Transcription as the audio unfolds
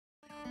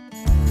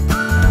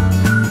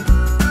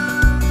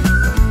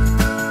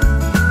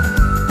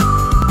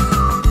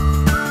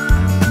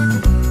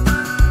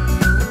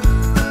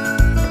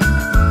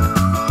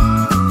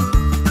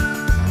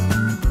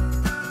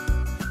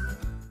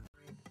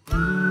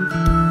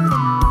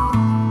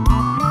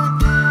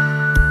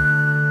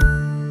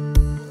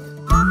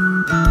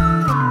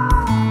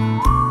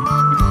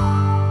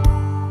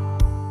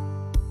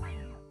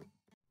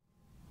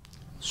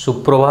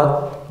সুপ্রভাত।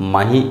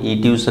 মাহি ই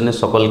টিউশনে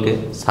সকলকে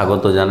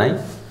স্বাগত জানাই।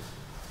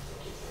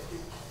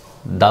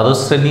 দ্বাদশ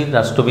শ্রেণীর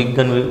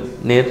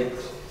রাষ্ট্রবিজ্ঞানের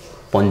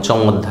পঞ্চম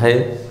অধ্যায়ে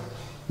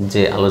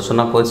যে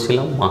আলোচনা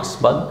করেছিলাম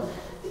মার্ক্সবাদ,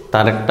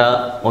 তার একটা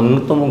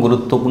অন্যতম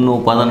গুরুত্বপূর্ণ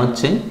উপাদান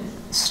হচ্ছে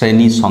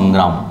শ্রেণী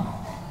সংগ্রাম।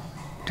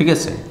 ঠিক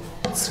আছে,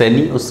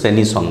 শ্রেণী ও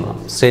শ্রেণী সংগ্রাম।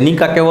 শ্রেণী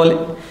কাকে বলে?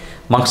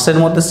 মার্ক্সের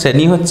মতে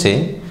শ্রেণী হচ্ছে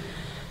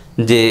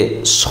যে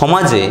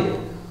সমাজে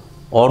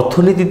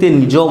অর্থনীতিতে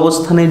নিজ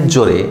অবস্থানের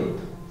জোরে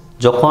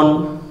যখন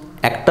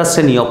একটা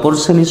শ্রেণী অপর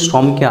শ্রেণীর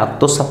শ্রমকে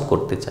আত্মসাৎ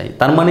করতে চায়,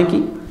 তার মানে কি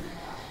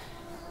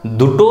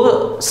দুটো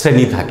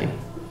শ্রেণী থাকে।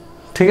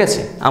 ঠিক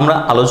আছে, আমরা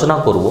আলোচনা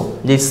করব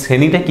যে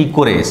শ্রেণীটা কি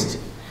করে এসছে।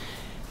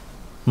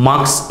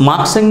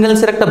 মার্ক্স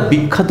এঙ্গেলসের একটা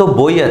বিখ্যাত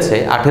বই আছে,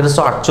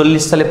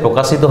 1848 সালে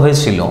প্রকাশিত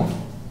হয়েছিল।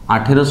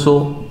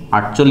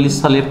 1848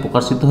 সালে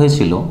প্রকাশিত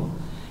হয়েছিল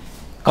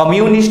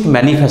কমিউনিস্ট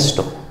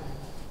ম্যানিফেস্টো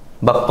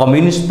বা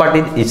কমিউনিস্ট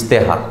পার্টির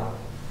ইশতেহার।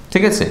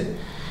 ঠিক আছে,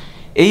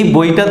 এই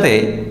বইটাতে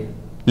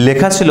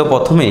লেখা ছিল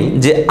প্রথমেই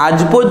যে আজ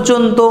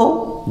পর্যন্ত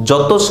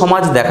যত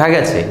সমাজ দেখা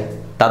গেছে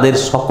তাদের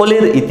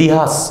সকলের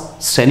ইতিহাস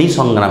শ্রেণী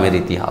সংগ্রামের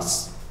ইতিহাস।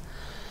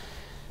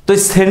 তো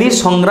এই শ্রেণী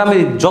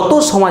সংগ্রামের যত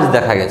সমাজ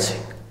দেখা গেছে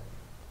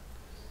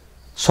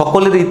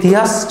সকলের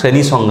ইতিহাস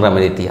শ্রেণী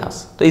সংগ্রামের ইতিহাস।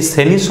 তো এই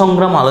শ্রেণী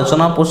সংগ্রাম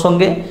আলোচনা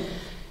প্রসঙ্গে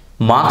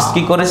মার্ক্স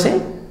কি করেছে,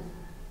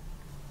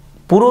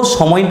 পুরো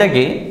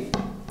সময়টাকে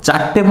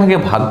চারটে ভাগে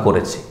ভাগ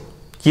করেছে।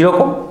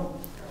 কীরকম?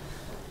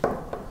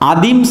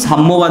 আদিম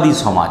সাম্যবাদী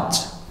সমাজ।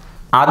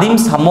 আদিম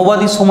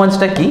সাম্যবাদী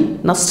সমাজটা কি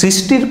না,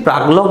 সৃষ্টির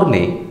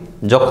প্রাকলগ্নে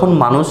যখন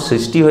মানুষ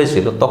সৃষ্টি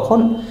হয়েছিল তখন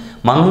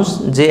মানুষ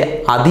যে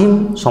আদিম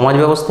সমাজ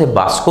ব্যবস্থায়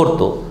বাস করত,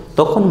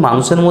 তখন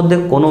মানুষের মধ্যে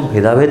কোনো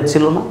ভেদাভেদ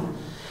ছিল না।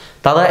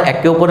 তারা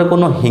একে অপরের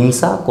কোনো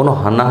হিংসা, কোনো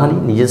হানাহানি,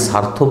 নিজের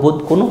স্বার্থবোধ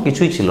কোনো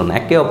কিছুই ছিল না।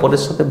 একে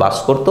অপরের সাথে বাস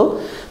করত।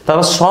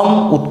 তারা শ্রম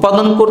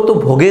উৎপাদন করত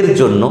ভোগের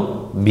জন্য,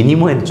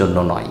 বিনিময়ের জন্য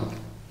নয়।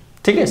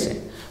 ঠিক আছে,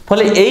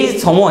 ফলে এই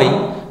সময়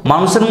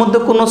মানুষের মধ্যে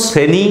কোনো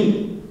শ্রেণী,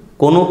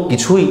 কোনো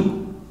কিছুই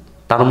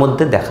তার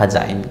মধ্যে দেখা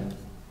যায়নি।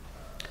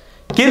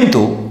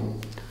 কিন্তু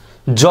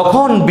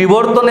যখন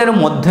বিবর্তনের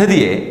মধ্যে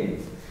দিয়ে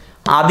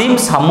আদিম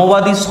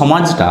সাম্যবাদী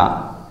সমাজটা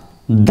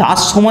দাস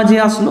সমাজে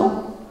আসলো,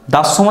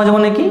 দাস সমাজ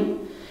মানে কি,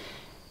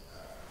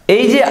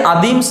 এই যে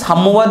আদিম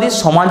সাম্যবাদী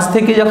সমাজ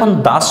থেকে যখন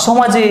দাস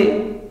সমাজে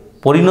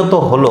পরিণত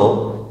হলো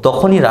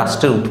তখনই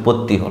রাষ্ট্রের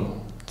উৎপত্তি হলো।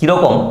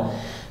 কীরকম?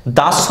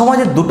 দাস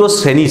সমাজের দুটো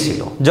শ্রেণী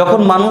ছিল। যখন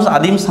মানুষ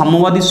আদিম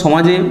সাম্যবাদী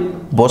সমাজে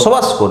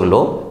বসবাস করলো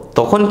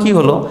তখন কি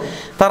হলো,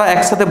 তারা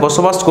একসাথে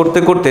বসবাস করতে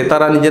করতে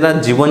তারা নিজেরা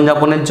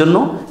জীবনযাপনের জন্য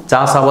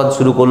চাষাবাদ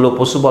শুরু করলো,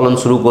 পশুপালন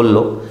শুরু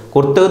করলো।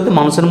 করতে করতে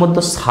মানুষের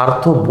মধ্যে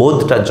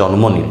স্বার্থবোধটা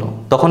জন্ম নিল।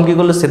 তখন কি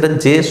করলো, সেটা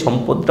যে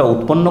সম্পদটা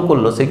উৎপন্ন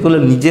করলো সেগুলো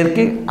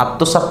নিজেকে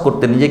আত্মসাৎ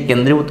করতে, নিজে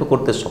কেন্দ্রীভূত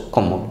করতে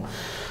সক্ষম হলো।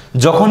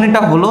 যখন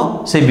এটা হলো,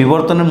 সেই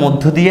বিবর্তনের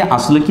মধ্য দিয়ে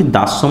আসলে কি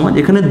দাস সমাজ।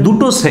 এখানে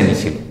দুটো শ্রেণী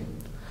ছিল।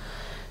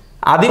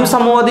 আদিম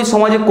সাম্যবাদী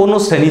সমাজে কোনো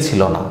শ্রেণী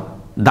ছিল না।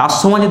 দাস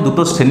সমাজে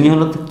দুটো শ্রেণী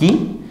হলো কি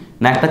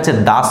না, একটা হচ্ছে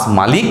দাস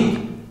মালিক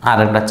আর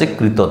একটা হচ্ছে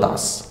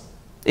কৃতদাস।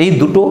 এই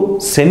দুটো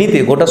শ্রেণীতে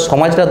গোটা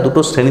সমাজটা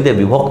দুটো শ্রেণীতে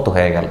বিভক্ত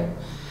হয়ে গেল।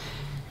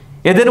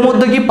 এদের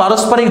মধ্যে কি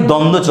পারস্পরিক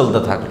দ্বন্দ্ব চলতে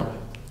থাকলো।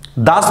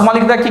 দাস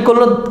মালিকরা কি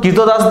করলো,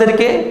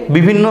 কৃতদাসদেরকে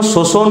বিভিন্ন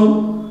শোষণ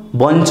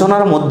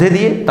বঞ্চনার মধ্যে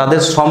দিয়ে তাদের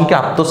শ্রমকে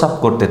আত্মসাৎ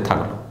করতে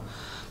থাকলো।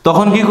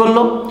 তখন কি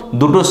করলো,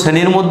 দুটো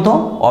শ্রেণীর মধ্যে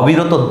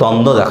অবিরত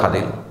দ্বন্দ্ব দেখা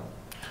দিল।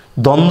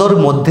 দ্বন্দ্বর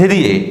মধ্যে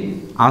দিয়ে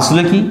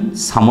আসলে কি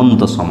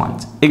সামন্ত সমাজ।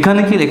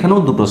 এখানে কি, এখানেও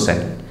দুটো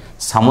শ্রেণী,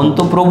 সামন্ত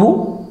প্রভু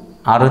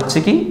আর হচ্ছে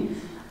কি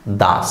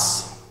দাস।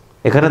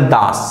 এখানে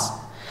দাস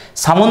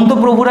সামন্ত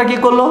প্রভুরা কি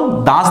করলো,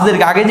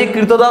 দাসদেরকে, আগে যে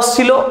কৃতদাস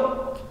ছিল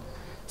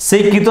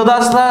সেই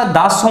কৃতদাসরা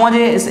দাস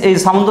সমাজে, এই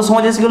সামন্ত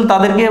সমাজে এসে গেল।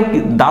 তাদেরকে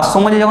দাস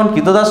সমাজে যখন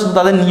কৃতদাস,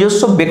 তাদের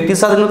নিজস্ব ব্যক্তি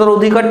স্বাধীনতার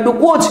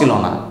অধিকারটুকুও ছিল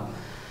না।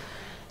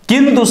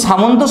 কিন্তু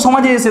সামন্ত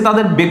সমাজে এসে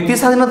তাদের ব্যক্তি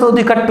স্বাধীনতার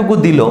অধিকারটুকু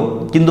দিল,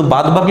 কিন্তু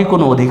বাদবাকি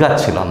কোনো অধিকার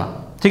ছিল না।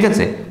 ঠিক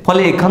আছে,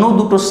 ফলে এখানেও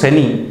দুটো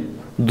শ্রেণী,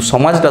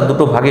 সমাজটা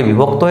দুটো ভাগে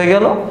বিভক্ত হয়ে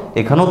গেল।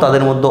 এখানেও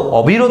তাদের মধ্যে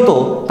অবিরত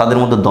তাদের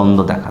মধ্যে দ্বন্দ্ব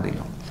দেখা দিল।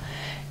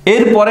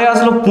 এরপরে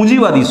আসলো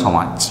পুঁজিবাদী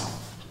সমাজ।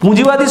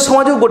 পুঁজিবাদী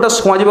সমাজেও গোটা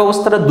সমাজ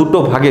ব্যবস্থাটা দুটো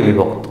ভাগে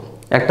বিভক্ত।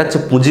 একটা হচ্ছে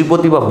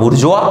পুঁজিপতি বা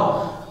বুর্জোয়া,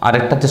 আর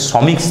একটা হচ্ছে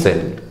শ্রমিক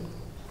শ্রেণী।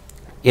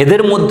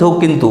 এদের মধ্যেও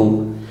কিন্তু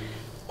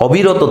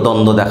অবিরত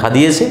দ্বন্দ্ব দেখা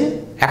দিয়েছে,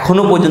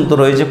 এখনো পর্যন্ত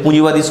রয়েছে।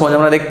 পুঁজিবাদী সমাজ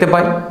আমরা দেখতে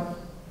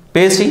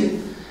পেয়েছি।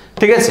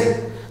 ঠিক আছে,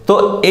 তো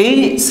এই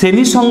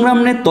শ্রেণী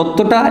সংগ্রামের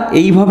তত্ত্বটা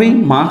এইভাবেই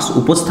মার্ক্স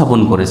উপস্থাপন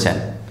করেছেন।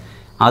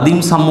 আদিম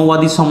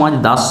সাম্যবাদী সমাজ,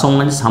 দাস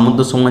সমাজ, সামন্ত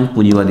সমাজ,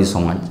 পুঁজিবাদী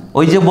সমাজ।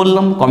 ওই যে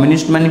বললাম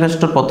কমিউনিস্ট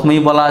ম্যানিফেস্টোর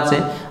প্রথমেই বলা আছে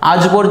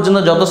আজ পর্যন্ত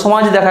যত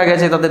সমাজ দেখা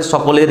গেছে তাদের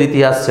সকলের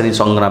ইতিহাস শ্রেণী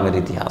সংগ্রামের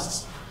ইতিহাস।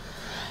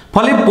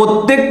 ফলে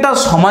প্রত্যেকটা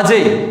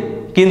সমাজেই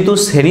কিন্তু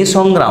শ্রেণী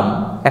সংগ্রাম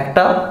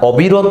একটা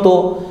অবিরত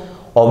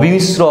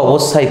অবিমিশ্র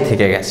অবস্থায়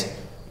থেকে গেছে।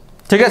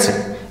 ঠিক আছে,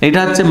 এটা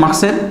হচ্ছে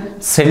মার্ক্সের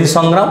শ্রেণী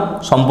সংগ্রাম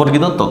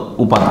সম্পর্কিত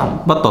উপাদান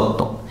বা তত্ত্ব।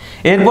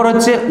 এরপর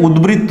হচ্ছে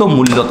উদ্বৃত্ত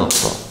মূল্য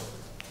তত্ত্ব।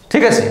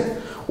 ঠিক আছে,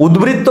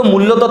 উদ্বৃত্ত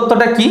মূল্য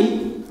তত্ত্বটা কি?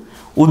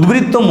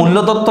 উদ্বৃত্ত মূল্য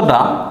তত্ত্বটা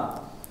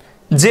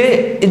যে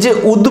যে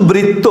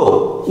উদ্বৃত্ত,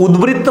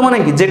 উদ্বৃত্ত মানে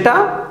কি, যেটা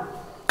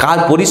কাজ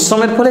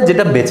পরিশ্রমের ফলে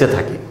যেটা বেঁচে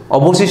থাকে,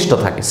 অবশিষ্ট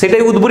থাকে,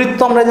 সেটাই উদ্বৃত্ত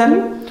আমরা জানি।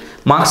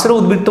 মার্ক্সের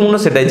উদ্বৃত্ত মূল্য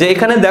সেটাই, যে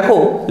এখানে দেখো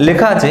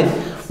লেখা আছে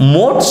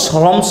মোট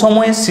শ্রম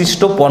সময়ে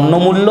সৃষ্ট পণ্য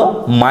মূল্য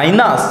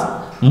মাইনাস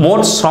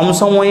মোট শ্রম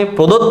সময়ে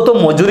প্রদত্ত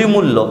মজুরি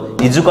মূল্য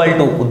ইজুকাল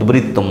টু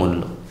উদ্বৃত্ত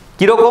মূল্য।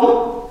 কীরকম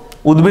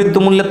উদ্বৃত্ত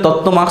মূল্যের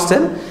তত্ত্ব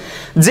মার্ক্সের,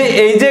 যে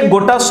এই যে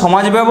গোটা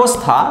সমাজ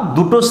ব্যবস্থা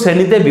দুটো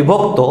শ্রেণীতে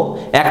বিভক্ত।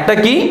 একটা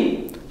কি,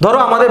 ধরো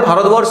আমাদের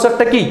ভারতবর্ষ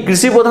একটা কি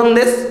কৃষি প্রধান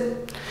দেশ।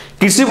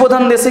 কৃষি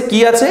প্রধান দেশে কি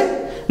আছে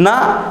না,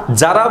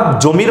 যারা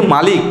জমির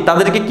মালিক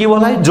তাদেরকে কি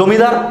বলা হয়,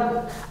 জমিদার।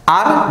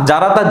 আর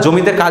যারা তার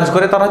জমিতে কাজ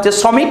করে তারা হচ্ছে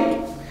শ্রমিক।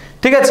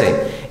 ঠিক আছে,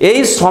 এই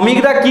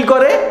শ্রমিকরা কি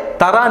করে,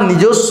 তারা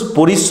নিজস্ব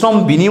পরিশ্রম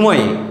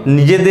বিনিময়ে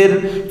নিজেদের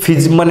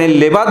মানে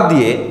লেবার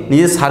দিয়ে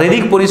নিজের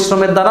শারীরিক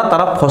পরিশ্রমের দ্বারা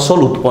তারা ফসল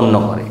উৎপন্ন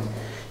করে,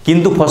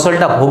 কিন্তু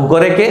ফসলটা ভোগ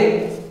করে কে,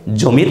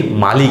 জমির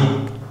মালিক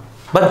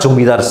বা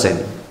জমিদার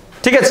শ্রেণী।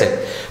 ঠিক আছে,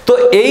 তো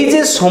এই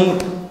যে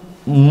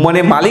মানে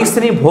মালিক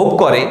শ্রেণী ভোগ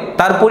করে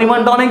তার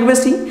পরিমাণটা অনেক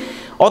বেশি,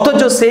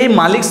 অথচ সেই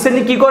মালিক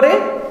শ্রেণী কি করে,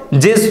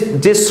 যে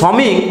যে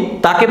শ্রমিক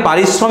তাকে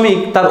পারিশ্রমিক,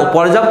 তার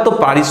পর্যাপ্ত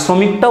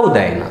পারিশ্রমিকটাও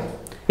দেয় না।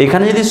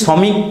 এখানে যদি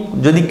শ্রমিক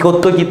যদি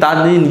করতো কি, তার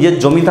যদি নিজের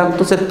জমি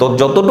থাকতো, সে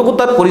যতটুকু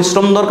তার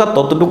পরিশ্রম দরকার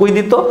ততটুকুই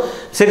দিত,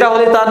 সেটা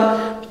হলে তার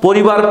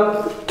পরিবার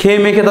খেয়ে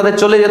মেখে তাদের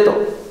চলে যেত।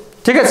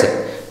 ঠিক আছে,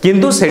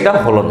 কিন্তু সেটা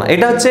হলো না।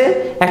 এটা হচ্ছে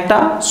একটা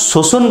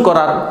শোষণ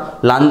করার,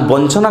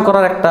 বঞ্চনা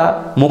করার একটা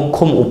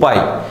মোক্ষম উপায়,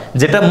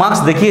 যেটা মার্ক্স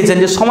দেখিয়েছেন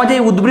যে সমাজে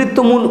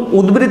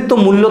উদ্বৃত্ত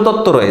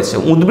মূল্যতত্ত্ব রয়েছে,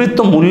 উদ্বৃত্ত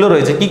মূল্য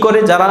রয়েছে। কি করে,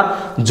 যারা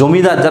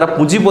জমিদার, যারা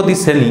পুঁজিপতি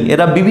শ্রেণী,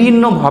 এরা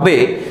বিভিন্নভাবে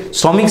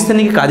শ্রমিক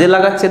শ্রেণীকে কাজে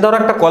লাগাচ্ছে। ধরো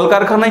একটা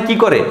কলকারখানায় কি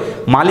করে,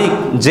 মালিক,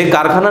 যে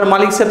কারখানার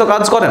মালিক সে তো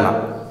কাজ করে না,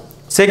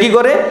 সে কি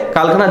করে,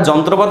 কারখানার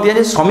যন্ত্রপাতি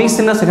আছে, শ্রমিক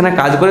শ্রেণীরা সেখানে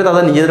কাজ করে,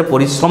 তাদের নিজেদের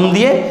পরিশ্রম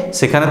দিয়ে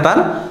সেখানে তার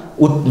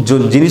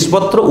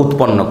জিনিসপত্র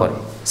উৎপন্ন করে।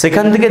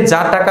 সেখান থেকে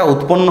যা টাকা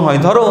উৎপন্ন হয়,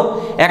 ধরো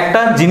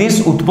একটা জিনিস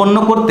উৎপন্ন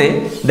করতে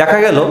দেখা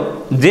গেল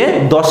যে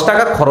 10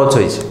 টাকা খরচ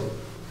হয়েছে।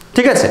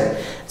 ঠিক আছে,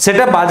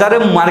 সেটা বাজারে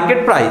মার্কেট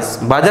প্রাইস,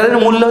 বাজারের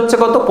মূল্য হচ্ছে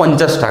কত,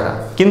 50 টাকা,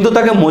 কিন্তু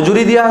তাকে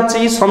মজুরি দেওয়া হচ্ছে,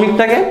 এই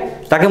শ্রমিকটাকে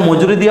তাকে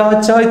মজুরি দেওয়া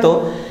হচ্ছে হয়তো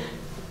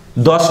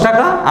 10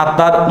 টাকা, আর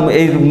তার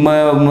এই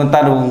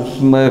তার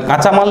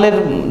কাঁচামালের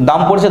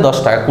দাম পড়ছে 10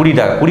 টাকা, 20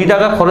 টাকা, 20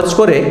 টাকা খরচ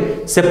করে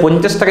সে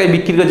 50 টাকায়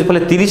বিক্রি করছে,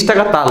 ফলে 30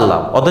 টাকা তার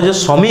লাভ। অথচ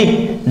শ্রমিক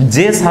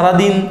যে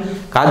সারাদিন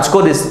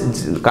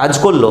কাজ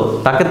করলো,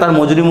 তাকে তার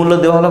মজুরি মূল্য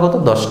দেওয়া হলো কত,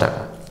 10 টাকা।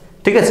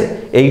 ঠিক আছে,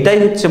 এইটাই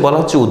হচ্ছে বলা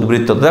হচ্ছে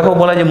উদ্বৃত্ত। দেখো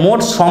বলা যে মোট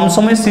শ্রম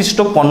সময়ে সৃষ্ট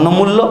পণ্য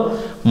মূল্য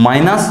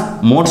মাইনাস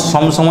মোট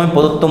শ্রম সময়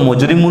প্রদত্ত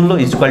মজুরি মূল্য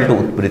ইজুকাল টু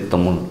উদ্বৃত্ত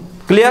মূল্য।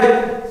 ক্লিয়ার?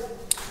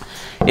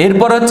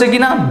 এরপর হচ্ছে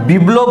কিনা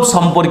বিপ্লব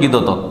সম্পর্কিত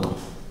তত্ত্ব।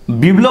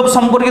 বিপ্লব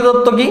সম্পর্কিত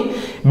তত্ত্ব কি,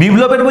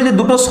 বিপ্লবের মধ্যে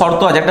দুটো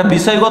শর্ত আছে, একটা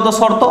বিষয়গত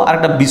শর্ত আর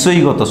একটা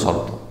বিষয়গত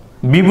শর্ত।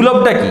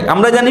 বিপ্লবটা কি,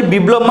 আমরা জানি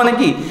বিপ্লব মানে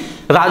কি,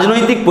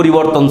 রাজনৈতিক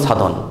পরিবর্তন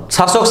সাধন।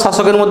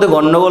 শাসকের মধ্যে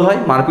গণ্ডগোল হয়,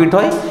 মারপিট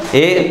হয়,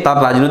 এ তার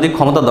রাজনৈতিক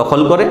ক্ষমতা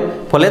দখল করে,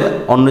 ফলে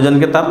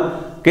অন্যজনকে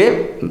তারকে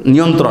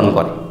নিয়ন্ত্রণ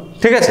করে।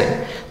 ঠিক আছে,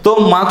 তো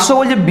মার্ক্সও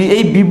বলছে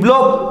এই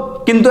বিপ্লব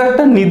কিন্তু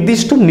একটা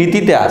নির্দিষ্ট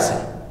নীতিতে আসে।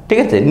 ঠিক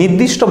আছে,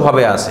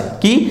 নির্দিষ্টভাবে আসে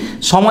কি,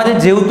 সমাজে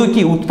যেহেতু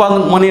কি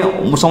উৎপাদন, মানে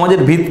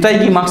সমাজের ভিতটাই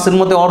কি মার্ক্সের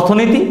মতে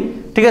অর্থনীতি।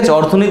 ঠিক আছে,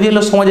 অর্থনীতি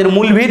হলো সমাজের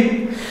মূল ভিত,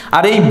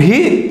 আর এই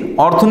ভিত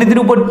অর্থনীতির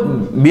উপর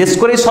বেশ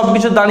করেই সব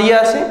কিছু দাঁড়িয়ে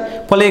আসে।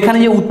 ফলে এখানে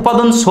যে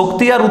উৎপাদন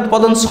শক্তি আর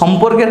উৎপাদন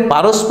সম্পর্কের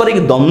পারস্পরিক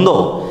দ্বন্দ্ব,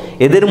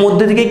 এদের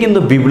মধ্যে থেকেই কিন্তু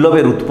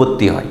বিপ্লবের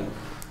উৎপত্তি হয়।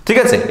 ঠিক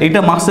আছে, এইটা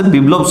মার্ক্সের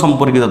বিপ্লব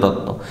সম্পর্কিত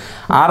তত্ত্ব।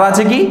 আর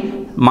আছে কি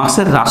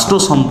মার্ক্সের রাষ্ট্র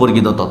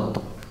সম্পর্কিত তত্ত্ব,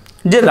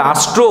 যে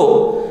রাষ্ট্র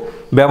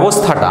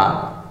ব্যবস্থাটা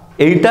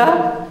এইটা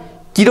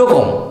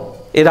কীরকম,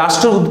 এই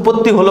রাষ্ট্রের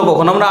উৎপত্তি হলো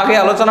কখন। আমরা আগে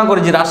আলোচনা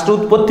করেছি রাষ্ট্র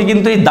উৎপত্তি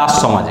কিন্তু এই দাস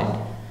সমাজে।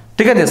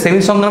 ঠিক আছে,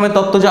 শ্রেণী সংগ্রামের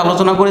তত্ত্ব যে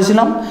আলোচনা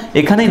করেছিলাম,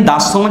 এখানে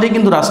দাস সমাজে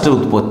কিন্তু রাষ্ট্রের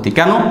উৎপত্তি।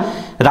 কেন,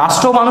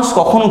 রাষ্ট্র মানুষ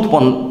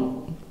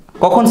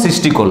কখন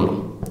সৃষ্টি করলো,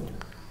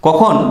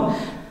 কখন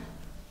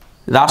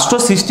রাষ্ট্র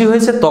সৃষ্টি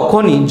হয়েছে,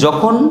 তখনই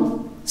যখন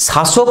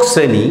শাসক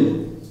শ্রেণী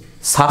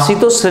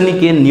শাসিত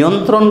শ্রেণীকে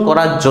নিয়ন্ত্রণ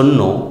করার জন্য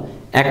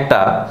একটা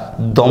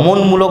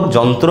দমনমূলক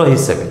যন্ত্র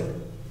হিসেবে,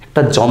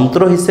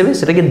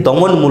 সেটাকে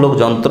দমনমূলক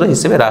যন্ত্র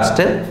হিসেবে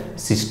রাষ্ট্রের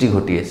সৃষ্টি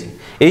ঘটিয়েছে।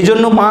 এই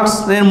জন্য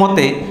মার্ক্সের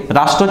মতে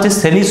রাষ্ট্র হচ্ছে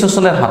শ্রেণী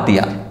শোষণের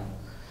হাতিয়ার।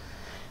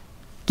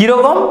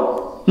 কীরকম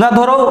না,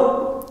 ধরো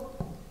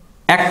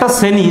একটা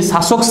শ্রেণী,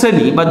 শাসক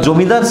শ্রেণী বা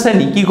জমিদার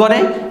শ্রেণী কি করে,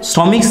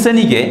 শ্রমিক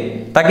শ্রেণীকে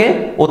তাকে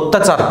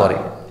অত্যাচার করে,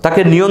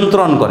 তাকে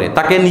নিয়ন্ত্রণ করে,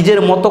 তাকে নিজের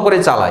মতো করে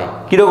চালায়।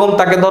 কীরকম,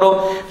 তাকে ধরো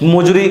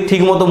মজুরি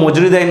ঠিক মতো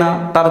মজুরি দেয় না,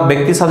 তার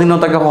ব্যক্তি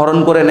স্বাধীনতাকে হরণ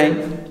করে নেয়।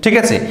 ঠিক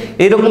আছে,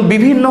 এইরকম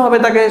বিভিন্নভাবে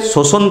তাকে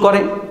শোষণ করে।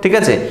 ঠিক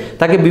আছে,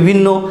 তাকে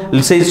বিভিন্ন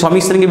সেই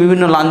শ্রমিক শ্রেণীকে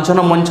বিভিন্ন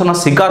লাঞ্ছনা মঞ্চনা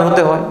শিকার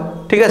হতে হয়।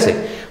 ঠিক আছে,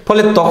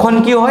 ফলে তখন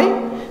কি হয়,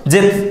 যে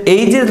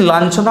এই যে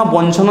লাঞ্ছনা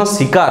বঞ্চনা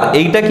শিকার,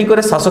 এইটা কি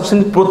করে শাসক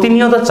শ্রেণী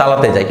প্রতিনিয়ত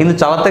চালাতে যায়, কিন্তু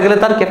চালাতে গেলে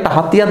তার কি একটা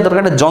হাতিয়ার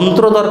দরকার, একটা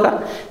যন্ত্র দরকার।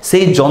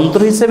 সেই যন্ত্র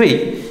হিসেবেই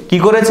কি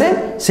করেছে,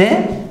 সে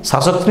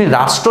শাসক শ্রেণী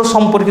রাষ্ট্র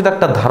সম্পর্কিত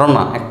একটা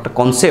ধারণা, একটা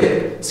কনসেপ্ট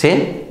সে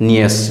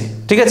নিয়ে এসছে।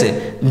 ঠিক আছে,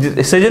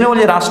 সেই জন্য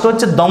বলি রাষ্ট্র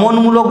হচ্ছে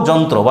দমনমূলক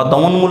যন্ত্র বা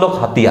দমনমূলক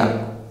হাতিয়ার।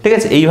 ঠিক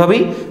আছে,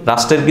 এইভাবেই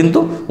রাষ্ট্রের কিন্তু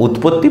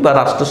উৎপত্তি বা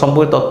রাষ্ট্র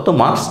সম্পর্কিত তত্ত্ব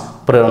মার্কস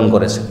প্রেরণ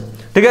করেছে।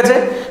 ঠিক আছে,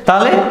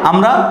 তাহলে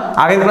আমরা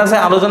আগের ক্লাসে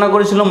আলোচনা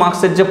করেছিলাম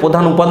মার্কসের যে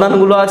প্রধান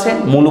উপাদানগুলো আছে,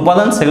 মূল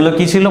উপাদান, সেগুলো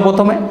কি ছিল?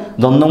 প্রথমে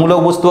দ্বন্দ্বমূলক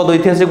বস্তুবাদ,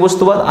 ঐতিহাসিক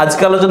বস্তুবাদ।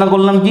 আজকে আলোচনা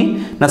করলাম কি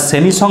না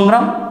শ্রেণী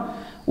সংগ্রাম,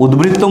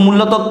 উদ্বৃত্ত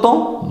মূল্য তত্ত্ব,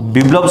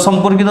 বিপ্লব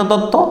সম্পর্কিত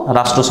তত্ত্ব,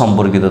 রাষ্ট্র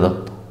সম্পর্কিত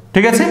তত্ত্ব।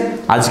 ঠিক আছে,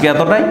 আজকে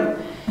এতটাই।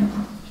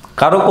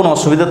 কারো কোনো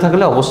অসুবিধা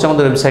থাকলে অবশ্যই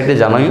আমাদের ওয়েবসাইটে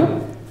জানাইও,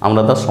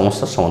 আমরা তার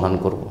সমস্যার সমাধান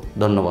করব।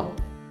 ধন্যবাদ।